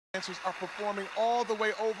dancers are performing all the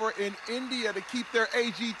way over in India to keep their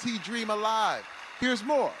AGT dream alive. Here's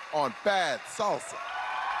more on Bad Salsa.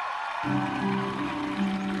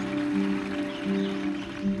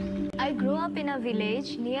 I grew up in a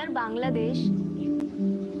village near Bangladesh.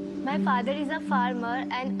 My father is a farmer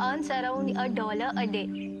and earns around $1 a day,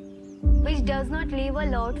 which does not leave a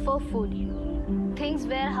lot for food. Things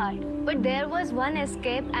were hard, but there was one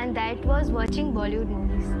escape, and that was watching Bollywood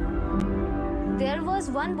movies. There was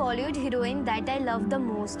one Bollywood heroine that I loved the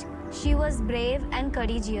most. She was brave and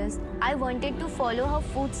courageous. I wanted to follow her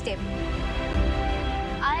footsteps.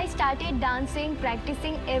 I started dancing,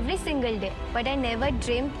 practicing every single day, but I never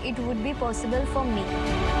dreamed it would be possible for me.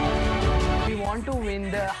 We want to win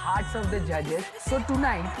the hearts of the judges. So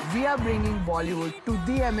tonight, we are bringing Bollywood to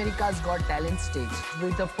the America's Got Talent stage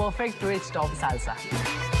with a perfect twist of salsa.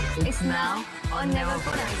 It's now or never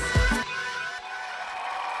for us.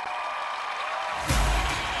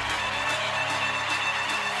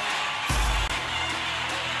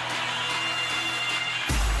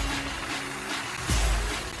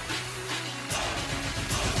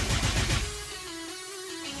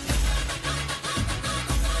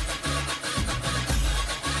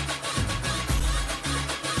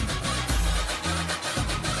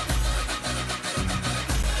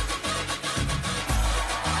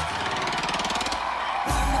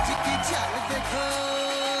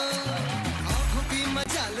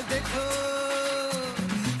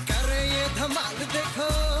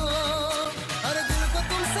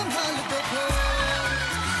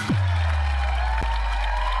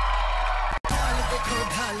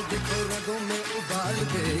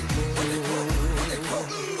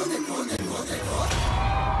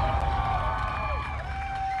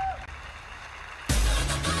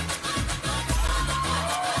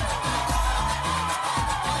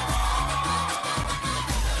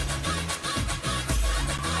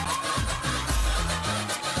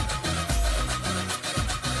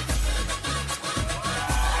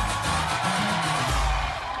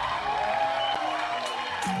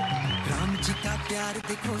 प्यार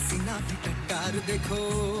देखो सीना भी टक्कर देखो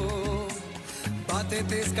बातें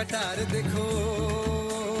तेज कटार देखो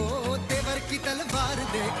तेवर की तलवार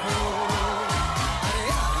देखो अरे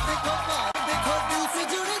आग देखो पार देखो दिल से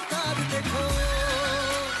जुड़े तार देखो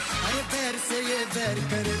अरे बैर से ये बैर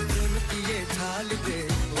करे प्रेम की ये ढाल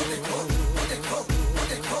देखो देखो देखो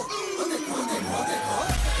देखो देखो देखो देखो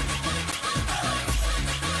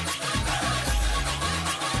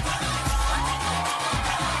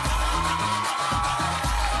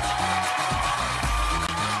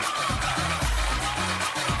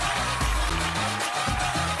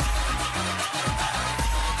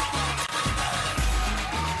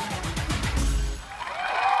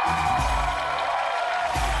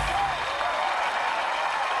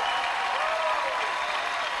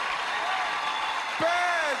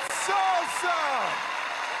Salsa!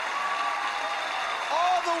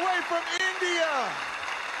 All the way from India.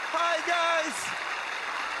 Hi, guys.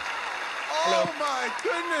 Hello. Oh, my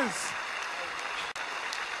goodness.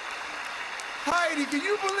 Heidi, can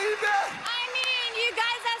you believe that? I mean, you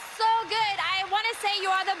guys are so good. I want to say you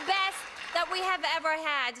are the best that we have ever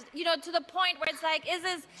had. You know, to the point where it's like, is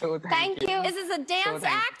this... So thank you. Is this a dance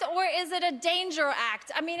act or is it a danger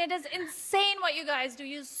act? I mean, it is insane what you guys do.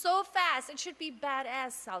 You're so fast. It should be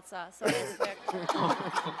badass salsa. So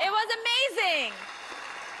it was amazing.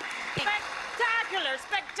 Spectacular,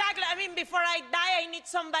 spectacular. I mean, before I die, I need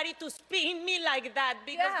somebody to spin me like that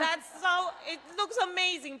because that's so, it looks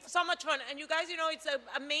amazing, so much fun. And you guys, you know, it's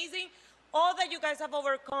amazing all that you guys have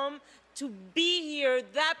overcome to be here,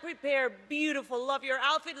 that prepared, beautiful. Love your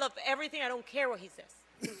outfit, love everything. I don't care what he says.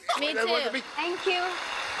 Me too. Thank you.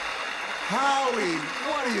 Howie,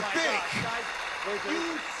 what do you think? Gosh, guys,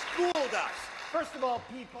 you schooled us. First of all,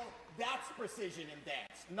 people, that's precision in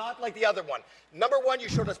dance, not like the other one. Number one, you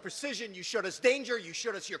showed us precision, you showed us danger, you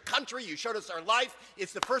showed us your country, you showed us our life.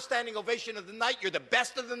 It's the first standing ovation of the night. You're the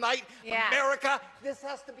best of the night. Yeah. America, this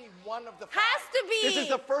has to be one of the five. Has to be. This is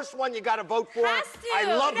the first one you got to vote for. Has to. I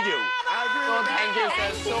love you. I agree with that. Thank you,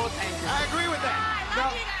 sir. So thank you. I agree with that.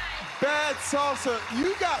 Now, Bad Salsa,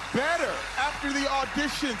 you got better after the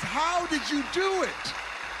auditions. How did you do it?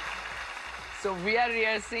 So we are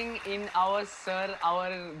rehearsing in our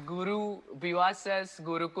Guru Viva sir's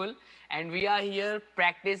Gurukul, and we are here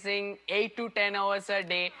practicing 8 to 10 hours a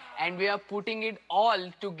day, and we are putting it all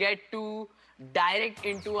to get to direct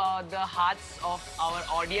into the hearts of our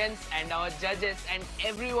audience and our judges and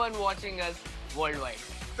everyone watching us worldwide.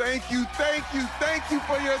 Thank you, thank you, thank you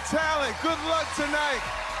for your talent. Good luck tonight.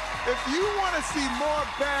 If you want to see more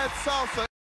Bad Salsa,